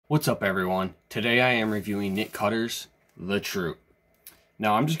What's up, everyone? Today I am reviewing Nick Cutter's The Troop.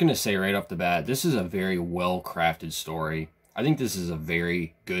 Now, I'm just going to say right off the bat, this is a very well-crafted story. I think this is a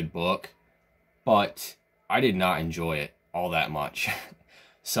very good book, but I did not enjoy it all that much.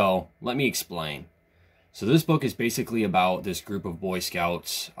 So, let me explain. So, this book is basically about this group of Boy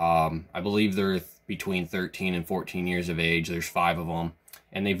Scouts. I believe they're between 13 and 14 years of age. There's 5 of them.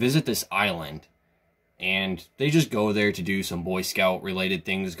 And they visit this island. And they just go there to do some Boy Scout related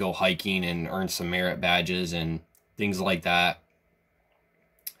things, go hiking and earn some merit badges and things like that.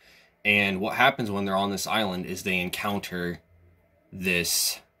 And what happens when they're on this island is they encounter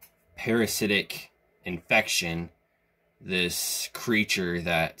this parasitic infection, this creature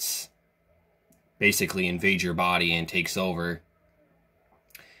that's basically invades your body and takes over.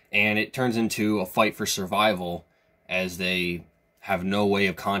 And it turns into a fight for survival as they have no way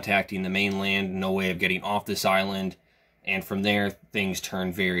of contacting the mainland, no way of getting off this island, and from there things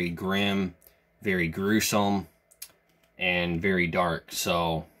turn very grim, very gruesome, and very dark.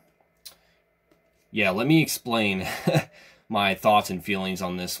 So yeah, let me explain my thoughts and feelings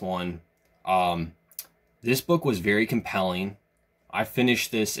on this one. This book was very compelling. I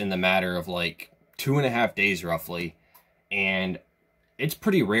finished this in the matter of like 2.5 days roughly, and it's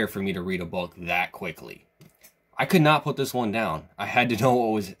pretty rare for me to read a book that quickly. I could not put this one down. I had to know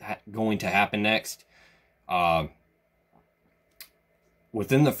what was going to happen next.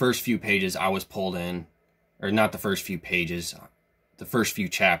 Within the first few pages, I was pulled in. Or not the first few pages, the first few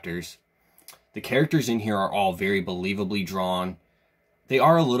chapters. The characters in here are all very believably drawn. They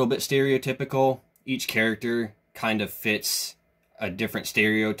are a little bit stereotypical. Each character kind of fits a different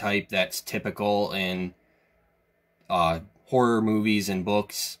stereotype that's typical in horror movies and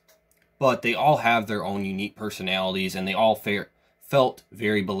books. But they all have their own unique personalities, and they all felt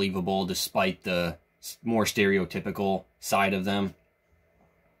very believable despite the more stereotypical side of them.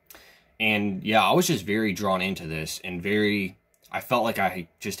 And yeah, I was just very drawn into this, and I felt like I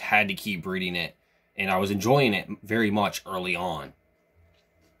just had to keep reading it, and I was enjoying it very much early on.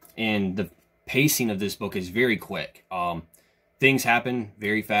 And the pacing of this book is very quick. Things happen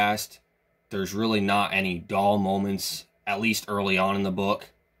very fast. There's really not any dull moments, at least early on in the book.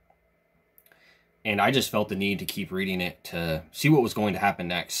 And I just felt the need to keep reading it to see what was going to happen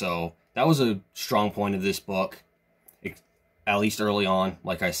next. So that was a strong point of this book, at least early on.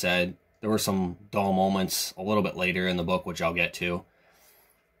 Like I said, there were some dull moments a little bit later in the book, which I'll get to.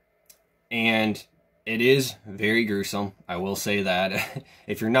 And it is very gruesome, I will say that.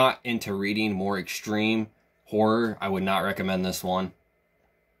 If you're not into reading more extreme horror, I would not recommend this one.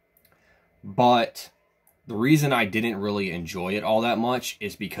 But the reason I didn't really enjoy it all that much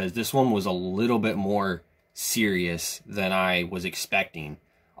is because this one was a little bit more serious than I was expecting.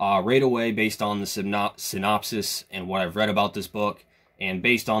 Right away, based on the synopsis and what I've read about this book, and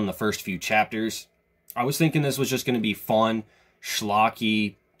based on the first few chapters, I was thinking this was just going to be fun,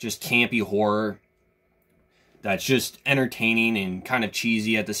 schlocky, just campy horror that's just entertaining and kind of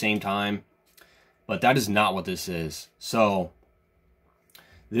cheesy at the same time. But that is not what this is. So,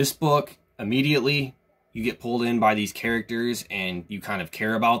 this book, immediately you get pulled in by these characters and you kind of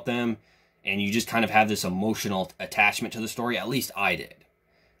care about them, and you just kind of have this emotional attachment to the story. At least I did.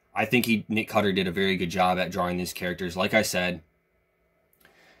 I think Nick Cutter did a very good job at drawing these characters, like I said.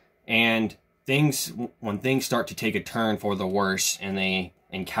 And when things start to take a turn for the worse and they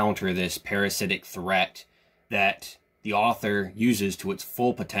encounter this parasitic threat that the author uses to its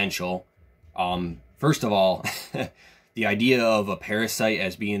full potential, first of all, the idea of a parasite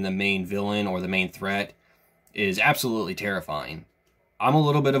as being the main villain or the main threat is absolutely terrifying. I'm a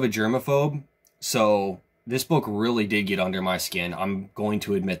little bit of a germaphobe, so this book really did get under my skin. I'm going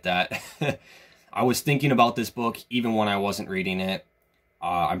to admit that. I was thinking about this book even when I wasn't reading it.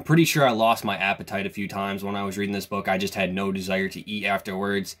 I'm pretty sure I lost my appetite a few times when I was reading this book. I just had no desire to eat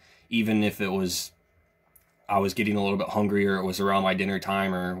afterwards, even if I was getting a little bit hungry or it was around my dinner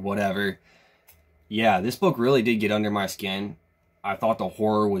time or whatever. Yeah, this book really did get under my skin. I thought the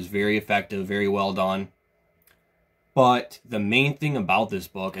horror was very effective, very well done. But the main thing about this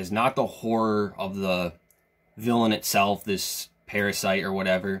book is not the horror of the villain itself, this parasite or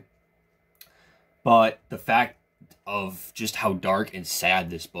whatever, but the fact of just how dark and sad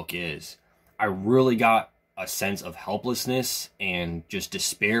this book is. I really got a sense of helplessness and just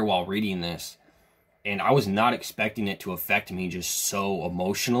despair while reading this. And I was not expecting it to affect me just so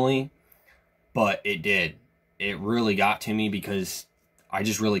emotionally, but it did. It really got to me because I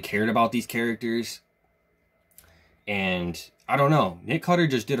just really cared about these characters. And I don't know, Nick Cutter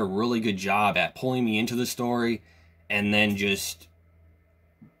just did a really good job at pulling me into the story and then just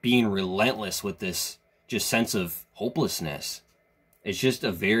being relentless with this just sense of hopelessness. it's just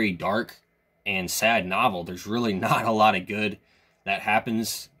a very dark and sad novel. There's really not a lot of good that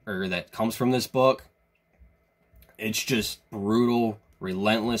happens or that comes from this book. It's just brutal,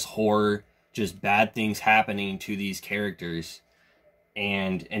 relentless horror, just bad things happening to these characters.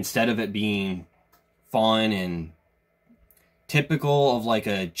 And instead of it being fun and typical of like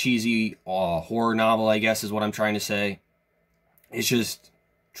a cheesy horror novel, I guess is what I'm trying to say, it's just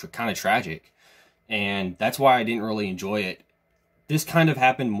kind of tragic. And that's why I didn't really enjoy it. This kind of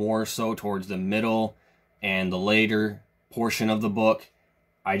happened more so towards the middle and the later portion of the book.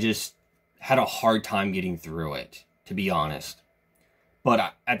 I just had a hard time getting through it, to be honest.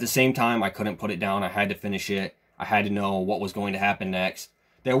 But at the same time, I couldn't put it down. I had to finish it. I had to know what was going to happen next.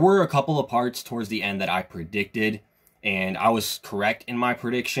 There were a couple of parts towards the end that I predicted, and I was correct in my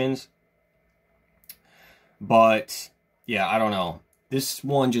predictions. But, yeah, I don't know. This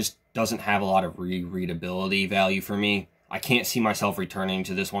one just doesn't have a lot of rereadability value for me. I can't see myself returning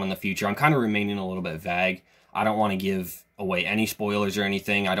to this one in the future. I'm kind of remaining a little bit vague. I don't want to give away any spoilers or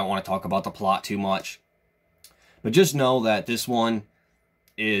anything. I don't want to talk about the plot too much. But just know that this one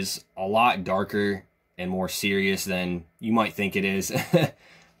is a lot darker and more serious than you might think it is.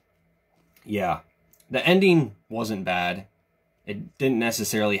 Yeah. The ending wasn't bad. It didn't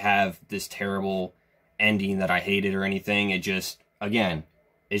necessarily have this terrible ending that I hated or anything. It just, again,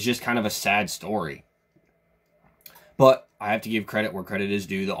 it's just kind of a sad story. But I have to give credit where credit is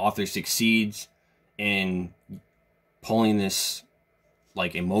due. The author succeeds in pulling this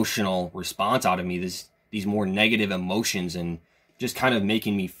like emotional response out of me, these more negative emotions, and just kind of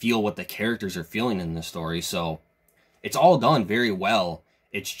making me feel what the characters are feeling in this story. So it's all done very well.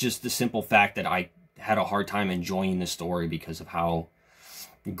 It's just the simple fact that I had a hard time enjoying the story because of how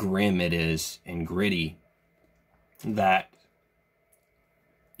grim it is and gritty that,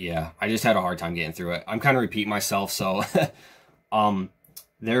 yeah, I just had a hard time getting through it. I'm kind of repeating myself, so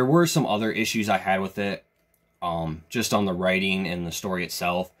there were some other issues I had with it, just on the writing and the story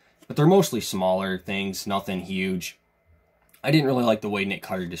itself, but they're mostly smaller things, nothing huge. I didn't really like the way Nick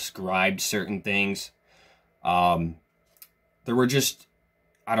Cutter described certain things. There were just,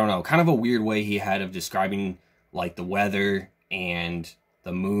 I don't know, kind of a weird way he had of describing like the weather and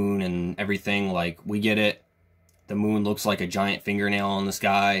the moon and everything. Like, we get it. The moon looks like a giant fingernail in the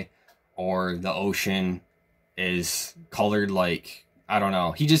sky, or the ocean is colored like, I don't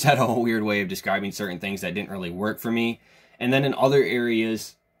know. He just had a weird way of describing certain things that didn't really work for me. And then in other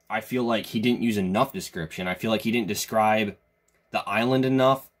areas, I feel like he didn't use enough description. I feel like he didn't describe the island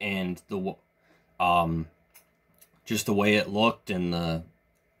enough, and the just the way it looked and the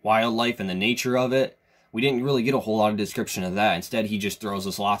wildlife and the nature of it. We didn't really get a whole lot of description of that. Instead, he just throws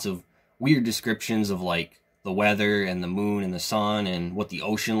us lots of weird descriptions of like the weather and the moon and the sun and what the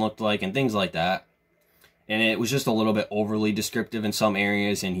ocean looked like and things like that. And it was just a little bit overly descriptive in some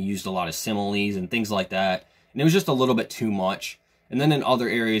areas, and he used a lot of similes and things like that. And it was just a little bit too much. And then in other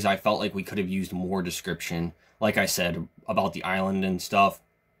areas, I felt like we could have used more description, like I said, about the island and stuff.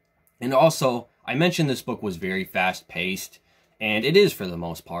 And also, I mentioned this book was very fast-paced, and it is for the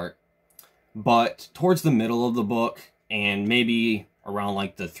most part. But towards the middle of the book, and maybe around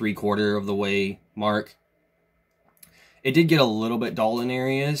like the 3/4 of the way mark, it did get a little bit dull in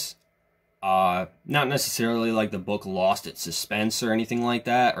areas. Not necessarily like the book lost its suspense or anything like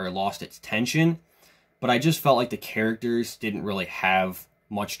that, or lost its tension, but I just felt like the characters didn't really have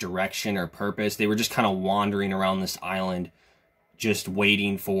much direction or purpose. They were just kind of wandering around this island, just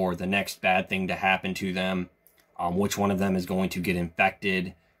waiting for the next bad thing to happen to them, which one of them is going to get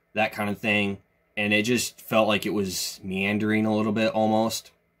infected, that kind of thing. And it just felt like it was meandering a little bit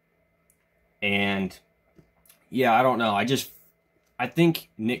almost. And yeah, I don't know. I think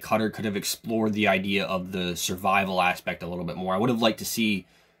Nick Cutter could have explored the idea of the survival aspect a little bit more. I would have liked to see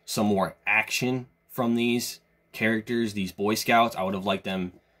some more action from these characters, these Boy Scouts. I would have liked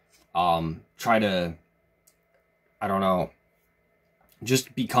them try to, I don't know,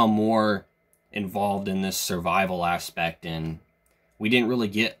 just become more involved in this survival aspect, and we didn't really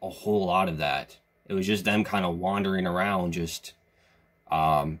get a whole lot of that. It was just them kind of wandering around, just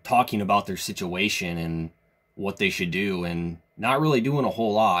talking about their situation and what they should do, and not really doing a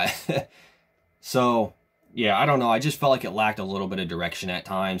whole lot. So, yeah, I don't know. I just felt like it lacked a little bit of direction at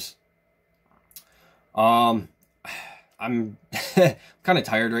times. I'm kind of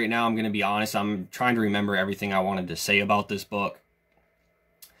tired right now, I'm going to be honest. I'm trying to remember everything I wanted to say about this book.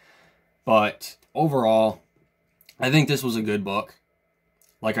 But overall, I think this was a good book.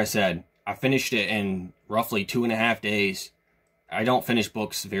 Like I said, I finished it in roughly 2.5 days. I don't finish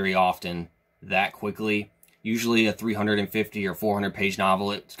books very often that quickly. Usually a 350 or 400 page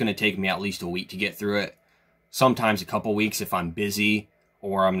novel, it's going to take me at least a week to get through it. sometimes a couple weeks if I'm busy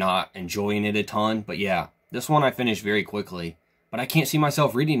or I'm not enjoying it a ton. But yeah, this one I finished very quickly, but I can't see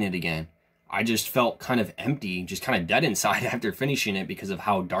myself reading it again. I just felt kind of empty, just kind of dead inside after finishing it because of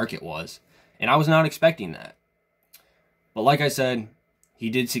how dark it was. And I was not expecting that. But like I said, he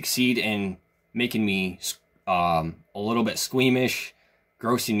did succeed in making me a little bit squeamish,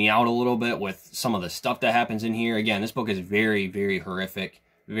 grossing me out a little bit with some of the stuff that happens in here. Again, this book is very, very horrific,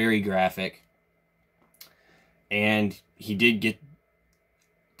 very graphic. And he did get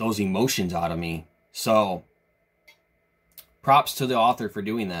those emotions out of me. So, props to the author for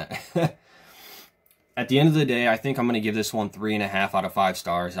doing that. At the end of the day, I think I'm going to give this one 3.5 out of 5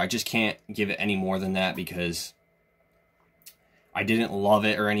 stars. I just can't give it any more than that because I didn't love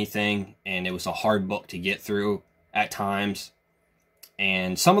it or anything, and it was a hard book to get through at times.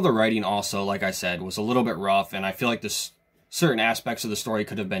 And some of the writing also, like I said, was a little bit rough, and I feel like certain aspects of the story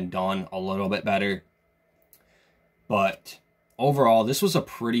could have been done a little bit better. But overall, this was a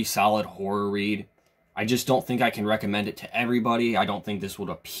pretty solid horror read. I just don't think I can recommend it to everybody. I don't think this would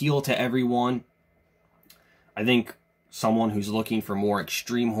appeal to everyone. I think someone who's looking for more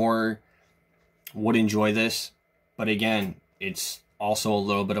extreme horror would enjoy this. But again, it's also a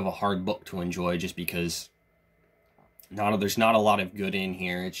little bit of a hard book to enjoy just because there's not a lot of good in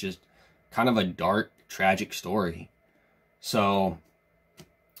here. It's just kind of a dark, tragic story. So,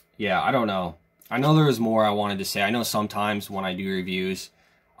 yeah, I don't know. I know there was more I wanted to say. I know sometimes when I do reviews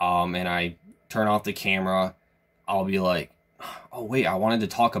and I turn off the camera, I'll be like, oh, wait, I wanted to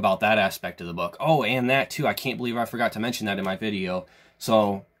talk about that aspect of the book. Oh, and that too. I can't believe I forgot to mention that in my video.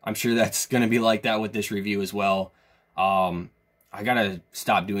 So I'm sure that's going to be like that with this review as well. I got to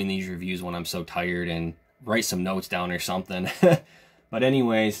stop doing these reviews when I'm so tired and write some notes down or something. But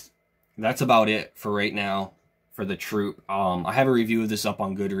anyways, that's about it for right now for The Troop. I have a review of this up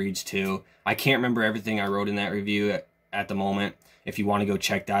on Goodreads too. I can't remember everything I wrote in that review at the moment. If you want to go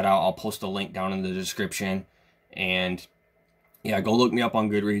check that out, I'll post a link down in the description. And yeah, go look me up on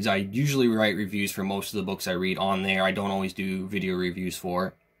Goodreads. I usually write reviews for most of the books I read on there. I don't always do video reviews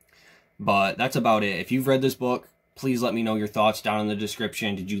for. But that's about it. If you've read this book, please let me know your thoughts down in the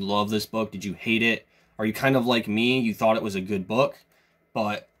description. Did you love this book? Did you hate it? Are you kind of like me? You thought it was a good book,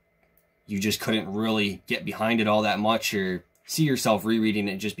 but you just couldn't really get behind it all that much or see yourself rereading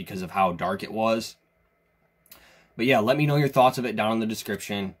it just because of how dark it was? But yeah, let me know your thoughts of it down in the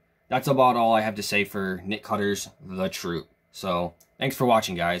description. That's about all I have to say for Nick Cutter's The Troop. So, thanks for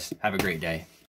watching, guys. Have a great day.